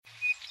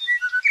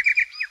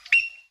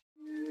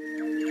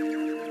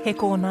He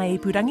kōna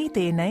ipurangi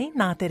tēnei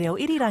nā te reo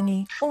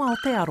irirangi o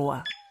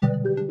Aotearoa.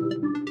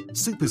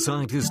 Super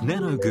scientist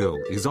Nano Girl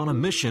is on a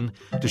mission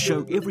to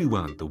show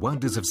everyone the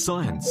wonders of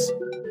science.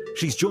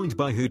 She's joined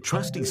by her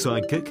trusty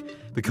sidekick,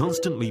 the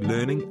constantly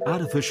learning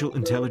artificial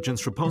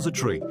intelligence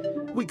repository.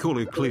 We call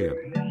her Claire.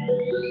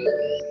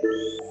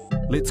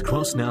 Let's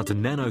cross now to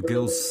Nano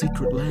Girl's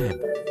secret lab.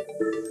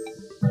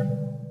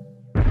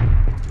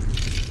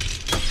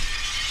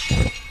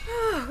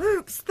 Oh,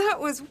 oops, that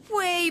was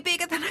way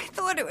bigger than I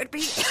thought it would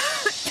be.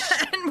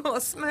 And more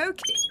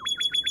smoky.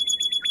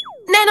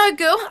 Nano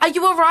Girl, are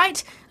you all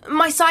right?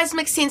 My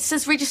seismic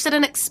sensors registered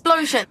an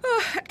explosion.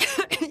 Oh,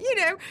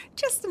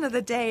 just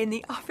another day in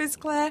the office,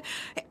 Claire.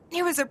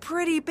 It was a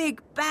pretty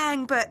big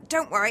bang, but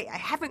don't worry, I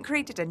haven't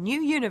created a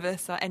new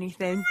universe or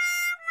anything.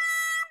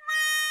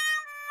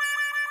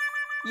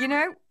 You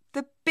know,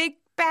 the Big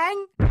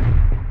Bang?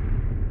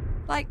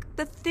 Like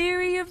the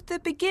theory of the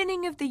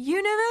beginning of the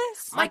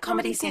universe? My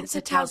comedy sensor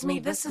tells me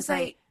this is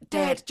a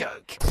dad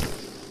joke.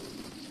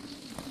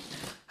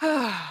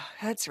 Oh,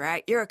 that's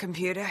right, you're a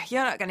computer.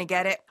 You're not going to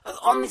get it.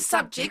 On the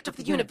subject of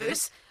the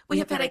universe, we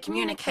have had a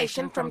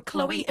communication from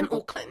Chloe in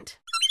Auckland.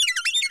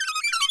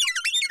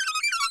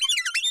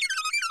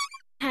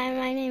 Hi,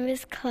 my name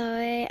is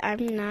Chloe.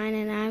 I'm 9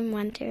 and I'm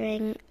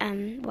wondering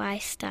why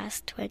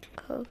stars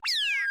twinkle.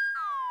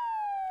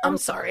 I'm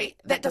sorry,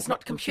 that does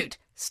not compute.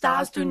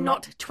 Stars do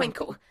not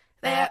twinkle.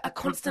 They are a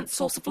constant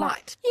source of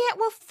light. Yeah,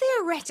 well,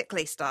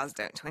 theoretically stars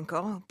don't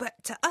twinkle, but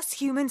to us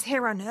humans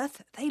here on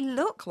Earth, they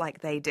look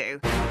like they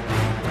do.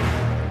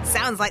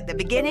 Sounds like the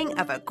beginning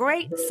of a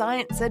great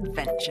science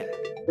adventure.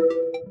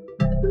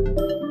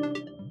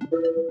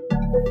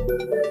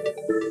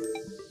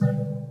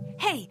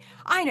 Hey,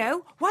 I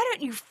know. Why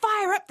don't you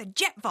fire up the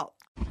jet vault?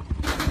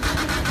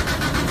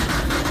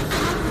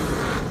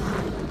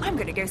 I'm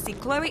going to go see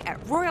Chloe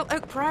at Royal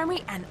Oak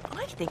Primary, and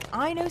I think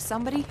I know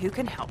somebody who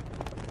can help.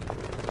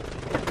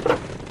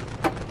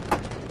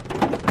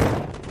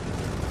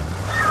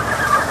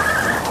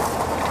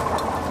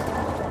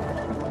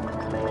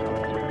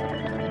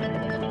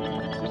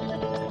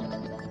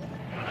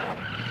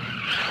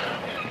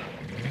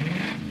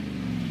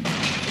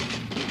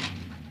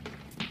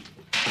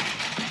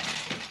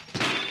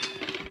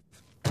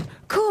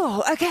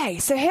 Okay,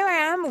 so here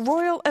I am,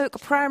 Royal Oak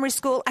Primary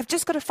School. I've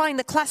just got to find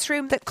the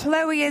classroom that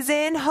Chloe is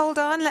in. Hold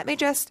on, let me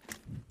just...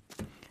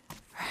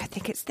 I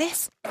think it's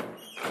this.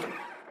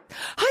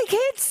 Hi,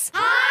 kids!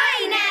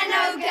 Hi,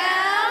 Nano Girl!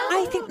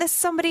 I think there's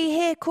somebody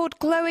here called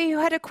Chloe who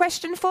had a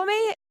question for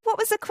me. What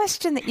was the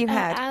question that you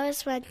had? I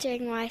was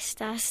wondering why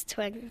stars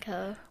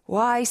twinkle.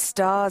 Why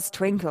stars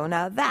twinkle?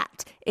 Now,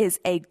 that is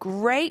a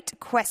great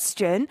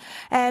question.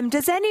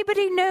 Does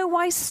anybody know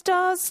why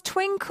stars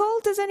twinkle?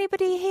 Does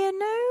anybody here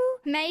know?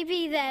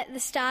 Maybe that the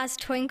stars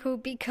twinkle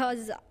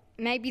because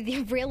maybe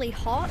they're really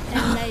hot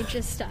and they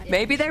just...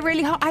 Maybe they're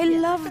really hot. I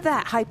love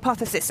that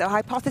hypothesis. So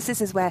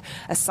hypothesis is where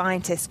a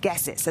scientist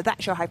guesses. So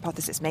that's your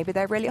hypothesis. Maybe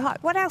they're really hot.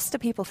 What else do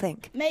people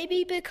think?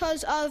 Maybe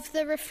because of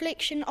the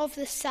reflection of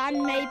the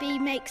sun maybe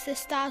makes the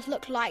stars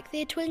look like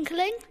they're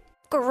twinkling.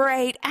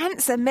 Great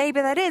answer.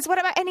 Maybe that is. What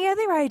about any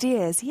other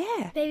ideas?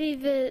 Yeah. Maybe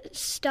the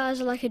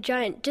stars are like a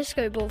giant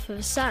disco ball for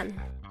the sun.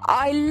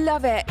 I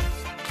love it.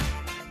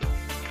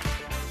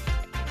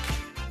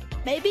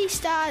 Maybe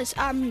stars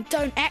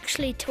don't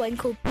actually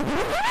twinkle,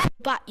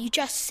 but you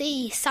just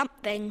see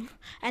something,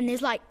 and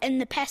there's like in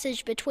the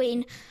passage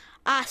between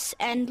us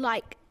and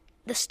like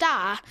the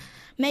star,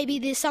 maybe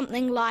there's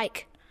something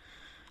like,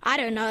 I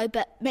don't know,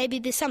 but maybe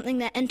there's something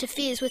that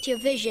interferes with your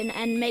vision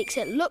and makes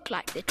it look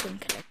like they're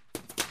twinkling.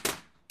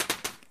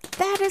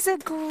 That is a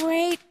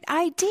great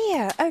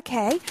idea.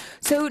 Okay,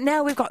 so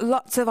now we've got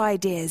lots of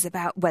ideas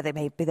about whether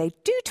maybe they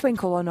do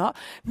twinkle or not.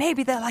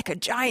 Maybe they're like a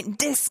giant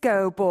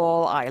disco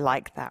ball. I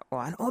like that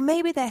one. Or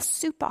maybe they're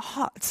super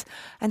hot.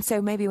 And so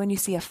maybe when you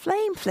see a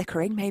flame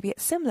flickering, maybe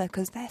it's similar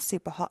because they're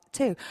super hot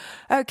too.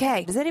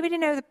 Okay, does anybody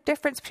know the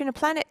difference between a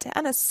planet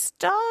and a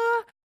star?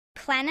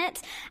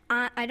 Planets,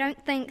 I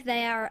don't think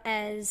they are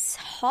as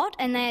hot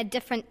and they are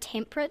different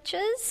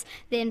temperatures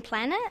than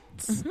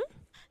planets. Mm-hmm.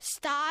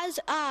 Stars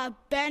are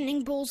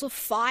burning balls of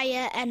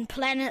fire and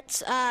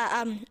planets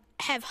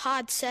have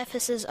hard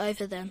surfaces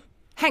over them.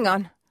 Hang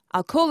on.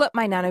 I'll call up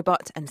my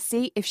nanobot and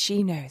see if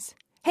she knows.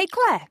 Hey,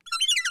 Claire.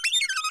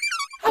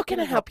 How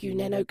can I help you,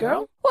 Nano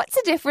Girl? What's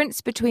the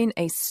difference between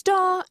a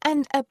star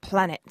and a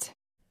planet?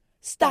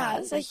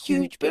 Stars are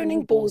huge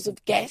burning balls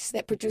of gas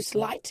that produce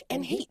light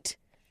and heat.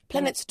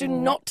 Planets do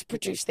not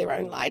produce their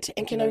own light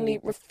and can only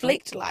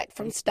reflect light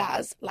from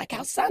stars like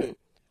our sun.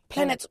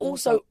 Planets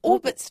also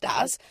orbit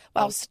stars,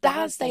 while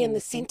stars stay in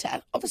the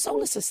centre of a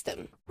solar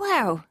system.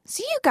 Wow,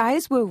 so you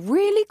guys were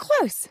really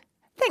close.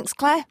 Thanks,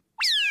 Claire.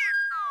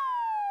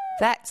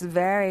 That's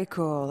very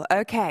cool.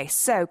 Okay,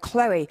 so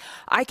Chloe,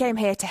 I came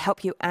here to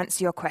help you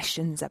answer your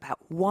questions about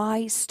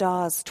why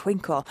stars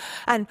twinkle.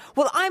 And,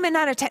 well, I'm a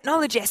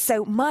nanotechnologist,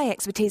 so my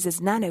expertise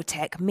is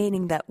nanotech,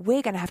 meaning that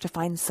we're going to have to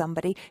find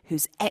somebody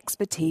whose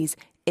expertise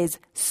is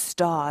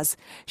stars.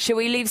 Shall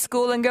we leave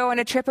school and go on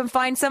a trip and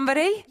find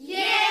somebody?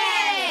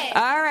 Yes!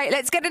 All right,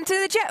 let's get into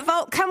the jet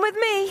vault. Come with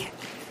me.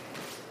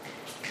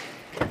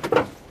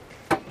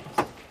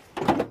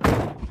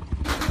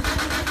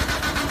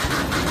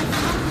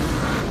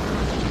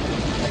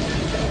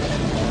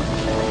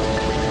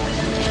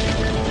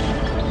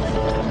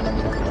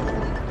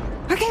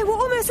 Okay, we're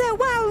almost there.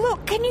 Wow,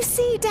 look, can you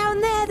see down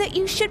there that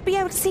you should be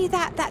able to see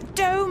that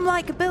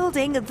dome-like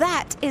building?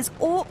 That is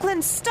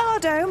Auckland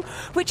Stardome,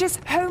 which is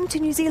home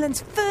to New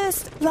Zealand's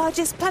first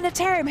largest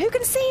planetarium. Who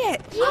can see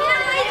it? Yeah,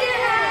 I did!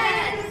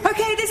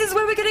 Okay, this is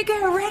where we're going to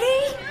go.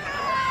 Ready?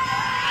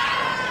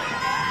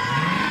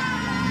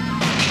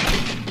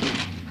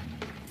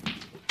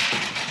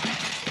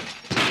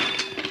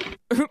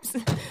 Oops,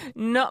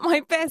 not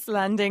my best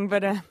landing,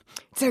 but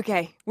it's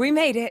okay. We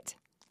made it.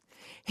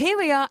 Here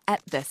we are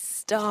at the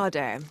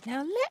Stardome. Now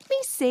let me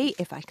see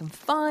if I can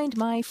find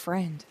my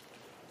friend.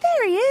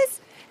 There he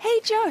is. Hey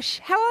Josh,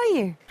 how are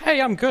you?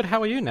 Hey, I'm good.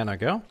 How are you, Nano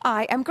Girl?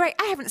 I am great.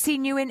 I haven't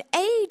seen you in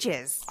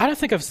ages. I don't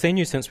think I've seen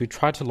you since we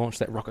tried to launch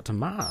that rocket to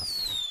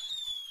Mars.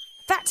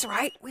 That's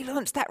right, we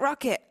launched that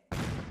rocket.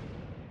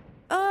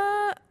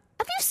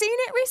 Have you seen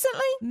it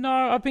recently? No,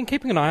 I've been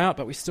keeping an eye out,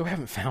 but we still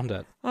haven't found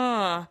it.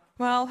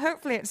 Well,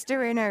 hopefully it's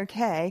doing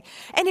okay.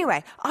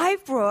 Anyway,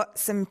 I've brought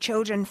some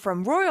children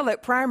from Royal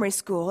Oak Primary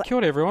School. Kia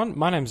ora, everyone.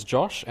 My name's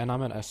Josh, and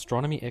I'm an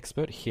astronomy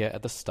expert here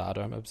at the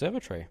Stardome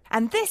Observatory.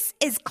 And this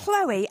is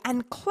Chloe,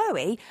 and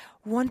Chloe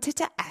wanted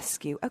to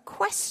ask you a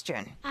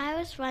question. I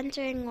was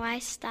wondering why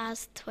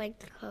stars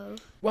twinkle.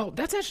 Well,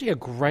 that's actually a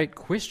great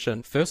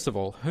question. First of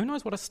all, who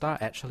knows what a star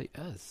actually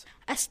is?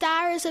 A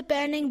star is a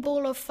burning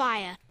ball of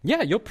fire.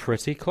 Yeah, you're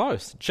pretty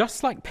close.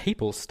 Just like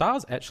people,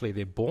 stars actually,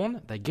 they're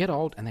born, they get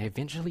old, and they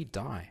eventually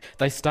die.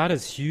 They start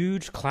as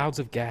huge clouds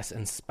of gas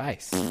in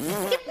space.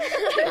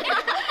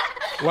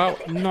 Well,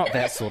 not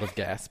that sort of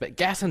gas, but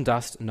gas and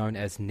dust known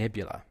as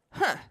nebula.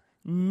 Huh.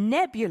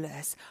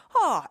 Nebulas.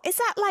 Oh, is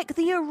that like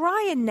the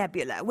Orion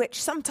Nebula,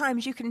 which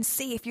sometimes you can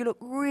see if you look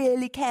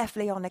really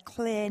carefully on a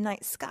clear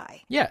night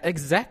sky? Yeah,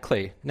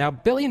 exactly. Now,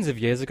 billions of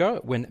years ago,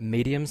 when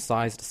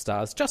medium-sized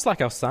stars, just like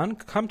our sun,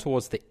 come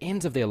towards the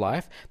end of their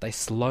life, they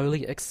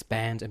slowly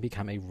expand and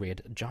become a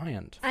red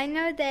giant. I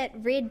know that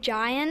red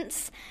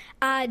giants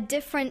are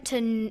different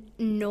to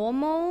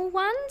normal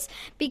ones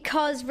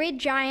because red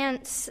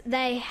giants,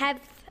 they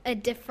have a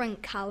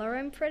different colour,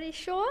 I'm pretty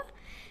sure,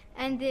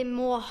 and they're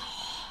more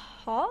hot.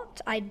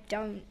 I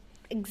don't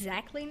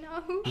exactly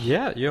know.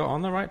 Yeah, you're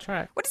on the right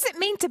track. What does it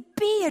mean to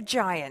be a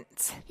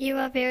giant? You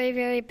are very,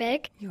 very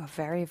big. You are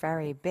very,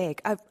 very big.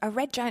 Are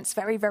red giants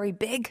very, very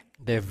big?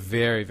 They're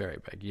very, very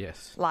big,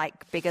 yes.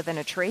 Like bigger than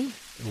a tree?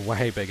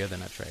 Way bigger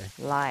than a tree.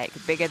 Like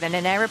bigger than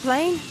an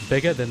aeroplane?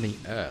 Bigger than the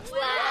Earth. Wow!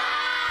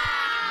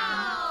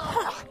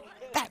 Huh,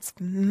 that's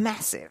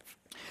massive.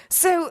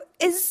 So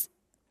is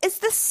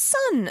the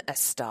sun a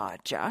star,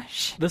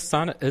 Josh? The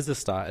sun is a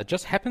star. It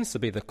just happens to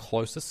be the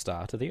closest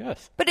star to the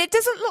Earth. But it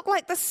doesn't look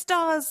like the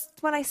stars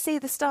when I see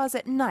the stars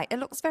at night. It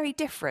looks very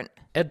different.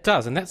 It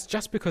does, and that's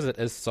just because it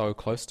is so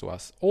close to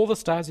us. All the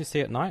stars you see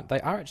at night, they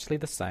are actually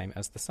the same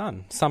as the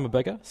sun. Some are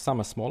bigger,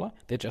 some are smaller.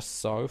 They're just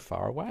so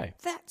far away.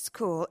 That's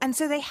cool. And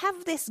so they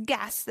have this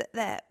gas that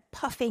they're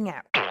puffing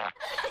out.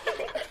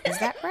 Is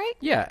that right?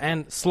 Yeah,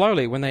 and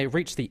slowly, when they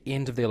reach the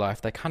end of their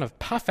life, they kind of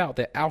puff out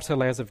their outer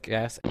layers of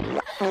gas.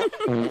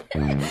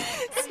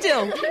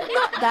 Still,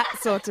 not that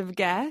sort of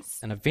gas.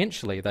 And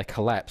eventually, they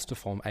collapse to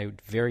form a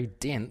very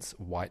dense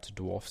white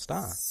dwarf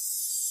star.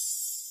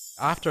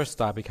 After a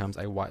star becomes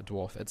a white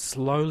dwarf, it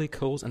slowly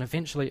cools and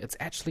eventually it's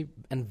actually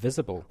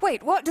invisible.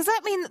 Wait, what? Does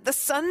that mean that the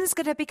sun's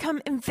going to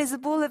become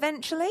invisible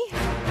eventually?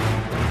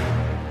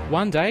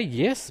 One day,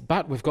 yes,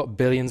 but we've got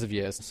billions of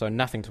years, so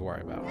nothing to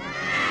worry about.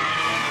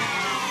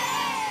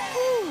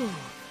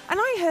 And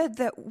I heard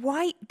that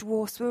white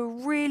dwarfs were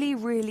really,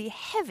 really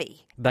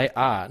heavy. They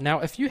are.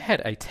 Now, if you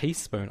had a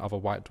teaspoon of a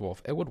white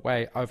dwarf, it would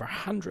weigh over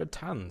 100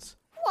 tons.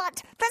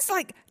 What? That's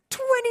like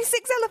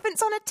 26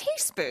 elephants on a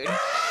teaspoon.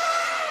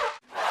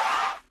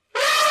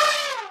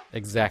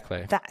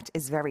 Exactly. That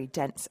is very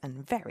dense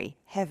and very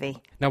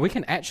heavy. Now, we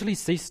can actually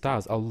see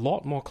stars a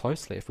lot more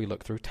closely if we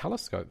look through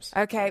telescopes.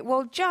 Okay,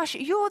 well, Josh,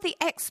 you're the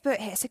expert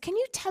here, so can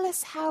you tell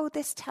us how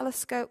this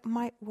telescope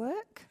might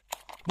work?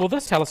 Well,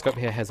 this telescope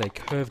here has a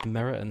curved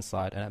mirror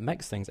inside, and it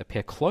makes things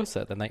appear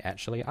closer than they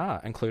actually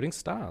are, including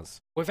stars.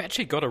 We've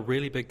actually got a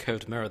really big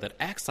curved mirror that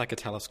acts like a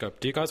telescope.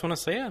 Do you guys want to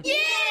see it? Yeah!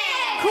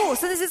 Cool,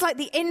 so this is like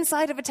the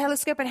inside of a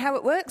telescope and how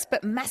it works,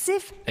 but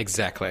massive?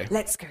 Exactly.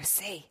 Let's go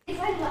see. Like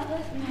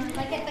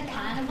at the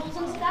carnivals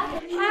and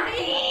stuff.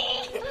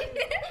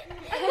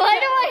 Why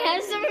do I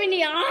have so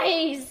many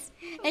eyes?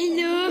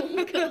 Hello.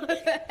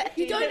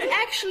 You don't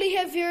actually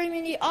have very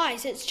many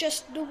eyes. It's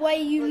just the way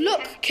you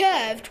look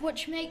curved,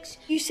 which makes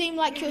you seem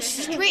like you're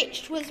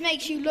stretched, which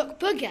makes you look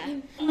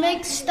bigger.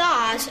 Makes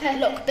stars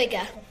look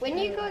bigger. When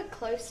you go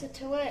closer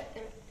to it,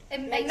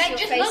 It makes your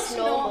just face looks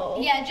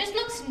normal. Yeah, it just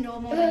looks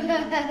normal.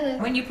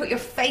 When you put your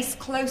face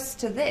close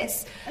to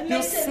this, It you'll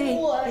makes it see...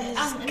 more,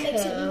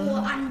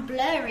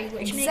 unblurry,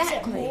 which makes it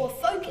Exactly. more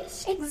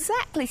focused.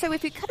 Exactly. So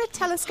if you cut a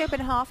telescope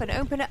in half and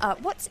open it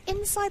up, what's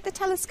inside the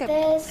telescope?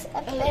 There's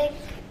a big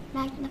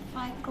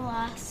magnifying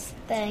glass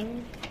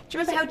thing. Do you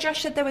remember how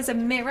Josh said there was a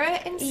mirror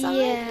inside?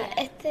 Yeah,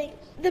 I think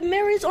the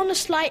mirror's on a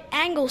slight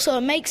angle, so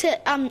it makes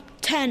it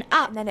turn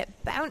up. And then it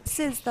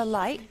bounces the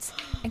light.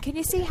 And can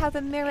you see how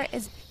the mirror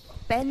is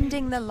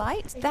bending the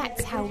light?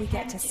 That's how we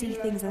get to see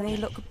things and they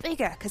look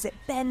bigger, because it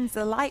bends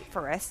the light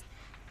for us.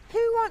 Who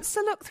wants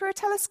to look through a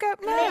telescope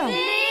now?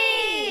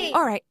 Me!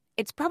 All right,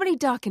 it's probably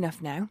dark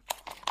enough now.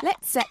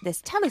 Let's set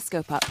this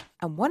telescope up,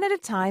 and one at a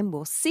time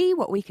we'll see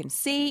what we can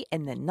see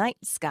in the night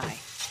sky.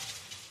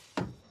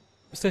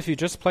 So if you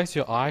just place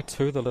your eye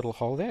to the little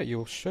hole there,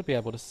 you should be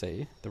able to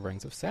see the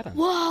rings of Saturn.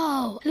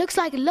 Whoa! Looks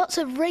like lots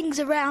of rings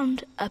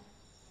around a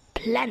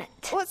planet.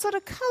 What sort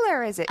of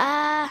colour is it?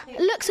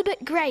 Looks a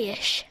bit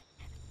greyish.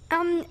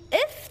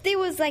 If there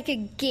was like a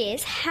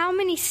guess, how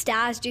many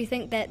stars do you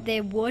think that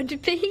there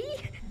would be?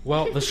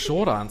 Well, the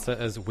short answer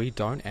is we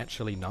don't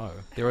actually know.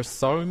 There are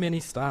so many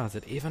stars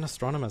that even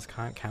astronomers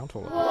can't count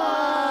all of them.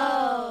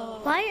 Whoa!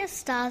 Why are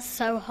stars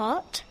so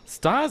hot?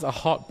 Stars are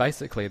hot,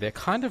 basically. They're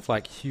kind of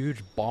like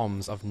huge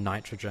bombs of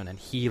nitrogen and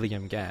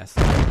helium gas.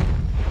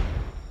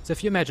 So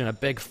if you imagine a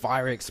big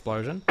fiery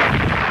explosion,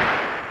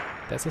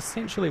 that's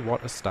essentially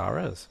what a star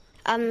is.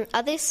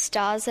 Are there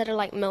stars that are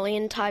like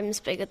 1,000,000 times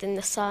bigger than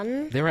the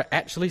sun? There are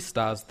actually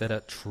stars that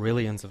are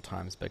trillions of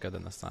times bigger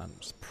than the sun.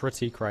 It's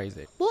pretty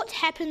crazy. What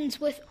happens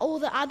with all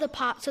the other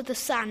parts of the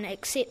sun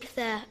except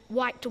the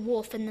white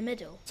dwarf in the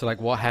middle? So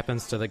like what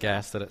happens to the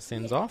gas that it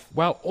sends off?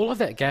 Well, all of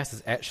that gas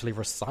is actually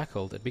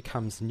recycled. It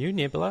becomes new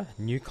nebula,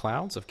 new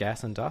clouds of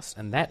gas and dust,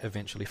 and that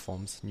eventually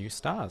forms new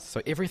stars.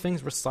 So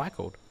everything's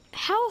recycled.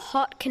 How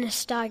hot can a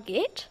star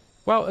get?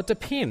 Well, it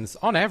depends.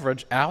 On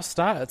average, our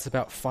star, it's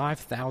about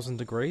 5,000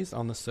 degrees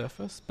on the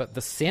surface, but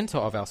the centre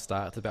of our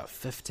star, it's about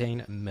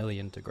 15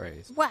 million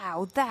degrees.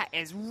 Wow, that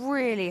is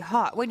really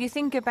hot. When you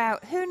think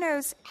about who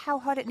knows how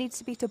hot it needs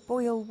to be to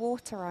boil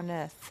water on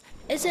Earth.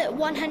 Is it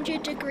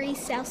 100 degrees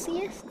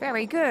Celsius?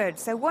 Very good.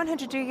 So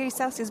 100 degrees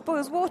Celsius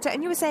boils water,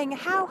 and you were saying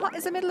how hot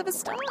is the middle of a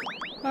star?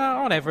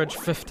 On average,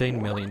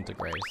 15 million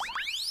degrees.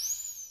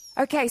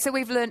 Okay, so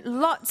we've learned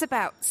lots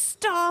about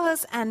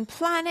stars and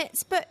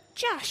planets, but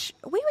Josh,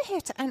 we were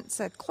here to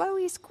answer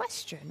Chloe's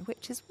question,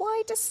 which is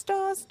why do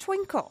stars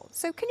twinkle?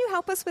 So can you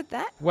help us with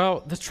that?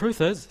 Well, the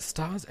truth is,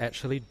 stars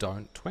actually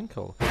don't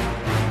twinkle.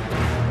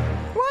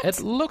 What?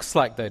 It looks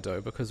like they do,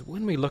 because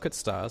when we look at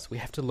stars, we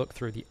have to look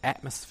through the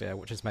atmosphere,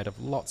 which is made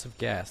of lots of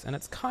gas, and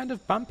it's kind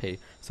of bumpy,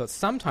 so it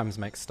sometimes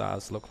makes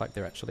stars look like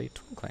they're actually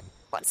twinkling.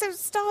 What, so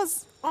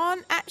stars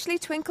aren't actually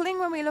twinkling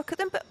when we look at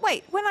them? But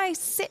wait, when I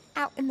sit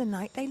out in the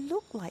night, they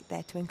look like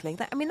they're twinkling.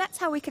 I mean, that's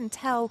how we can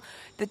tell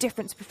the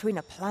difference between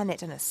a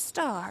planet and a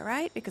star,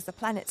 right? Because the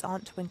planets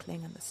aren't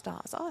twinkling and the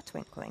stars are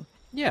twinkling.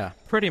 Yeah,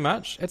 pretty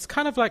much. It's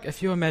kind of like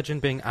if you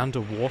imagine being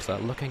underwater,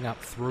 looking up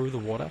through the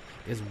water,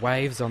 there's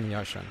waves on the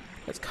ocean.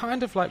 It's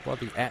kind of like what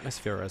the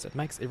atmosphere is. It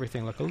makes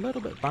everything look a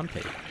little bit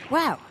bumpy.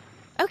 Wow.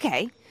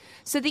 Okay.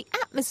 So the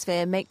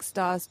atmosphere makes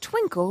stars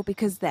twinkle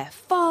because they're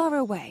far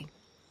away.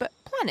 But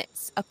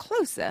planets are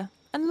closer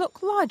and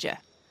look larger.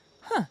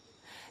 Huh.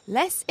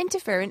 Less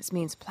interference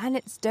means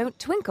planets don't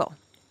twinkle.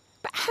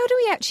 But how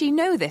do we actually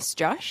know this,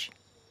 Josh?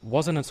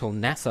 Wasn't until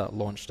NASA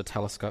launched a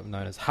telescope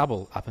known as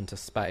Hubble up into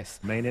space.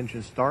 Main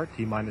engine start,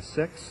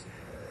 T-6,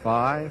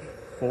 5,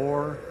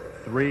 4,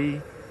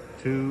 3,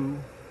 2,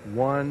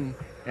 1,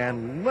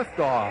 and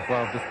liftoff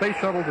of the Space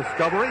Shuttle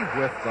Discovery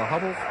with the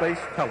Hubble Space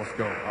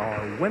Telescope,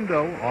 our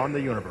window on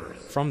the universe.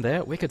 From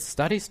there, we could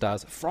study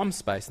stars from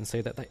space and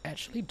see that they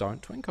actually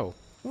don't twinkle.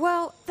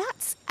 Well,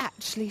 that's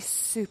actually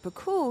super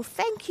cool.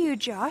 Thank you,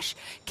 Josh.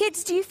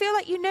 Kids, do you feel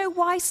like you know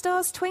why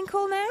stars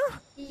twinkle now?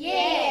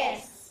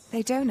 Yes!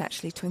 They don't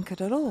actually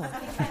twinkle at all.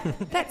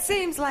 That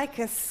seems like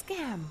a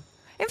scam.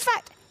 In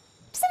fact,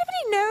 does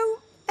anybody know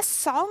a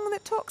song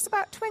that talks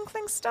about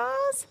twinkling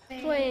stars?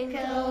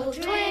 Twinkle,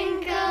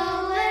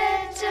 twinkle,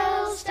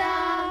 little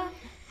star,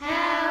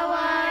 how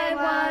I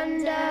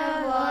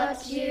wonder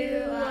what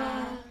you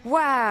are.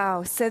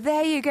 Wow, so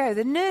there you go.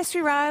 The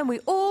nursery rhyme we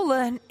all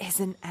learn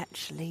isn't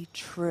actually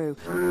true.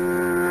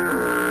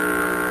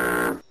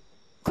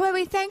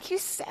 Chloe, thank you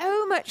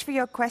so much for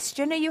your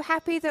question. Are you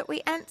happy that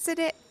we answered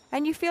it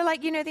and you feel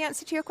like you know the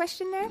answer to your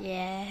question now?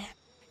 Yeah.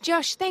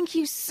 Josh, thank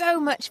you so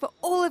much for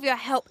all of your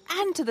help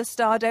and to the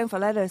Stardome for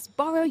letting us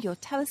borrow your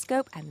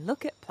telescope and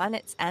look at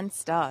planets and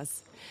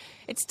stars.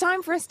 It's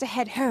time for us to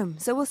head home,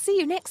 so we'll see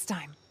you next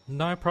time.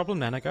 No problem,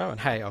 Nanago. And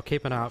hey, I'll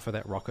keep an eye out for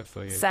that rocket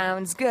for you.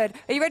 Sounds good.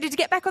 Are you ready to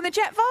get back on the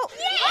jet vault?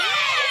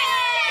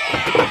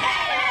 Yeah!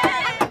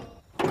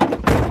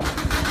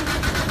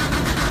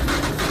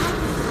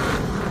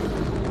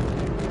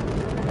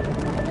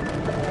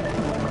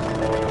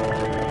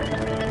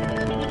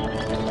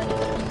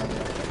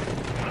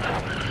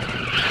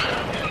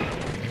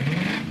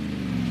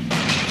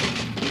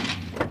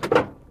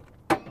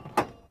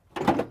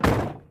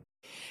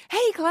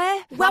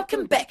 Claire.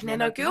 Welcome back,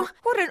 Nanogirl.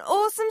 What an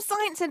awesome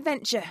science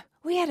adventure.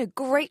 We had a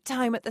great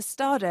time at the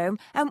Stardome,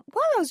 and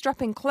while I was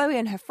dropping Chloe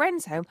and her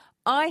friends home,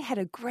 I had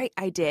a great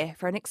idea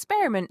for an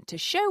experiment to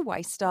show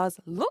why stars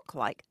look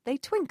like they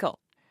twinkle.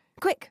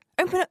 Quick,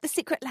 open up the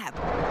secret lab.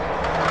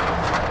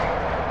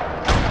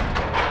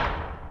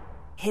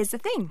 Here's the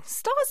thing,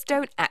 stars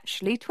don't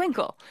actually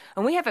twinkle,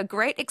 and we have a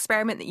great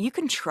experiment that you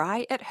can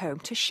try at home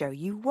to show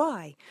you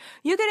why.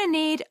 You're going to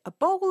need a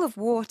bowl of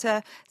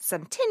water,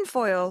 some tin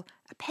foil,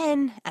 a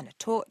pen, and a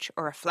torch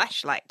or a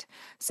flashlight.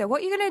 So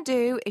what you're going to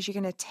do is you're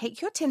going to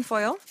take your tin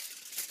foil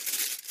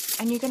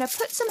and you're going to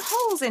put some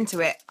holes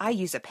into it. I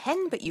use a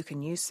pen, but you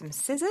can use some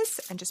scissors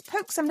and just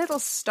poke some little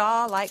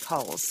star-like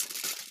holes.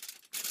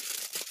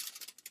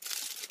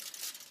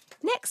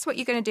 Next, what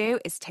you're going to do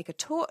is take a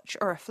torch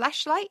or a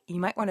flashlight. You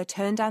might want to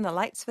turn down the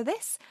lights for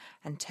this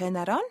and turn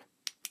that on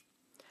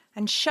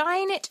and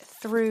shine it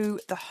through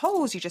the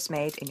holes you just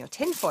made in your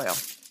tin foil.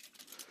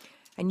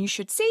 And you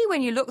should see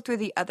when you look through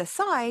the other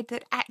side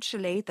that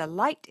actually the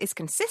light is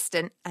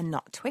consistent and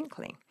not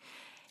twinkling.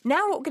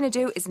 Now what we're going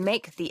to do is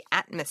make the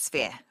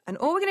atmosphere. And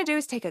all we're going to do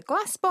is take a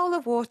glass bowl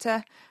of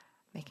water,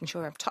 making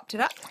sure I've topped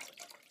it up.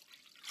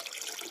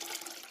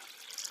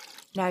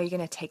 Now you're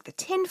going to take the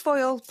tin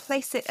foil,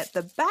 place it at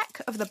the back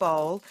of the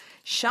bowl,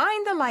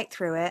 shine the light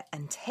through it,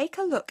 and take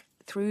a look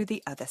through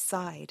the other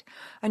side.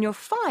 And you'll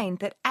find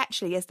that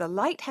actually as the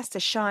light has to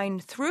shine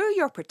through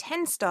your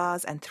pretend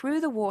stars and through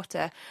the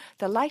water,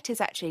 the light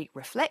is actually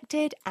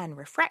reflected and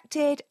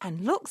refracted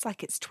and looks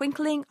like it's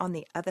twinkling on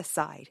the other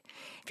side.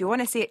 If you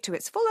want to see it to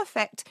its full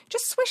effect,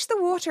 just swish the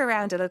water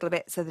around a little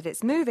bit so that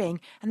it's moving,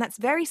 and that's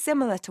very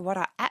similar to what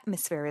our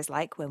atmosphere is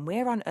like when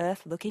we're on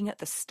Earth looking at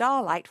the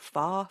starlight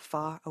far,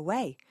 far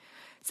away.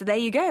 So there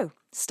you go.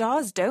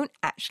 Stars don't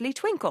actually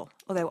twinkle,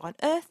 although on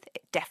Earth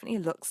it definitely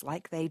looks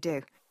like they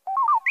do.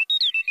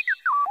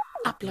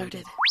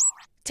 Uploaded.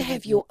 To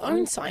have your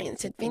own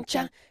science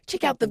adventure,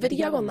 check out the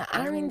video on the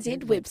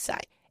RNZ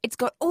website. It's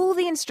got all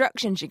the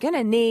instructions you're going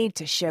to need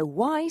to show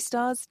why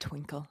stars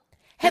twinkle.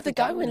 Have a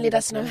go and let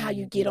us know how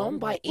you get on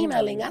by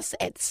emailing us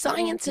at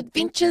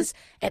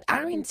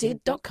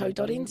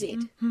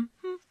scienceadventures@rnz.co.nz.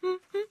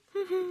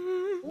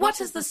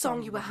 What is the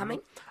song you were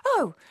humming?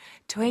 Oh,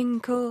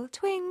 twinkle,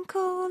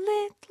 twinkle,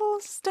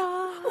 little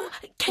star. Oh,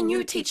 can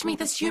you teach me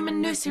this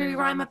human nursery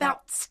rhyme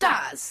about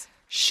stars?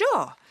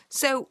 Sure.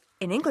 So,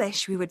 in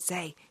English, we would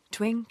say,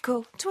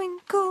 twinkle,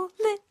 twinkle,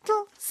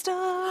 little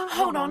star.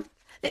 Hold on.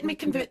 Let me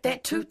convert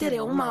that to te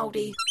reo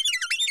Māori.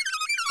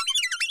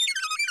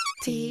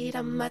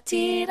 Tirama,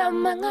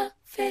 tiramanga,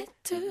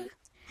 whetu.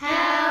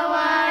 How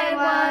I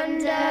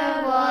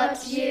wonder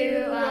what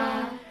you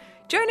are.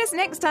 Join us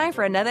next time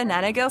for another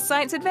Nano Girl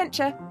Science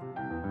Adventure.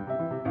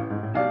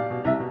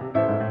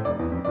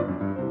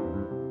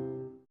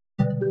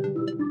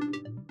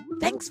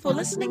 Thanks for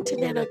listening to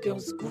Nano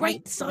Girl's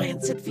Great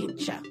Science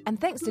Adventure. And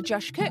thanks to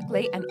Josh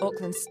Kirkley and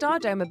Auckland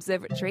Stardome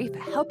Observatory for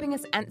helping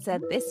us answer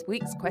this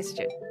week's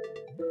question.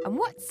 And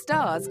what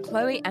stars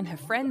Chloe and her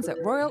friends at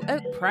Royal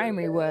Oak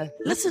Primary were?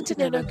 Listen to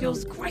Nano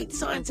Girl's Great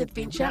Science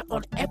Adventure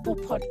on Apple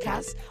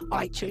Podcasts,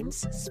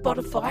 iTunes,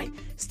 Spotify,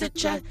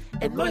 Stitcher,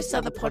 and most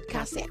other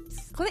podcast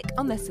apps. Click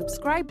on the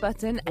subscribe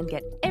button and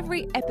get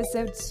every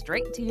episode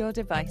straight to your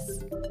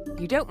device.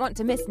 You don't want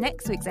to miss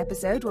next week's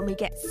episode when we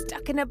get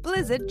stuck in a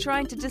blizzard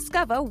trying to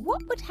discover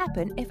what would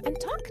happen if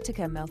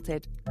Antarctica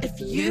melted. If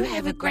you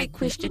have a great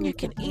question, you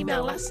can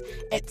email us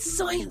at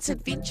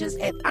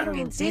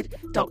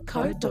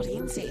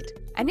scienceadventures@rnz.co.nz.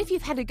 And if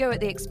you've had a go at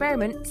the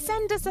experiment,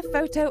 send us a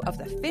photo of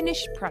the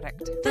finished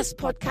product. This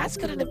podcast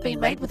couldn't have been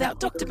made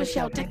without Dr.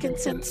 Michelle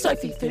Dickinson,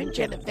 Sophie Fern,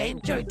 Janet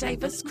Van, Joe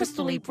Davis,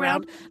 Crystal Lee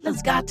Brown,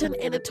 Liz Garton,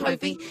 Anna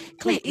Tovey,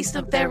 Claire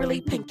Easton Farrelly,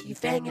 Pinky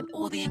Fang, and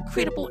all the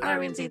incredible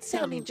RNZ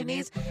sound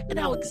engineers, and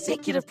our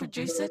executive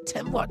producer,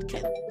 Tim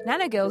Watkin.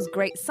 Nano Girl's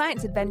Great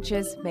Science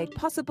Adventures made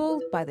possible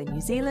by the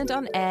New Zealand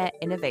On Air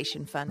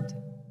Innovation Fund.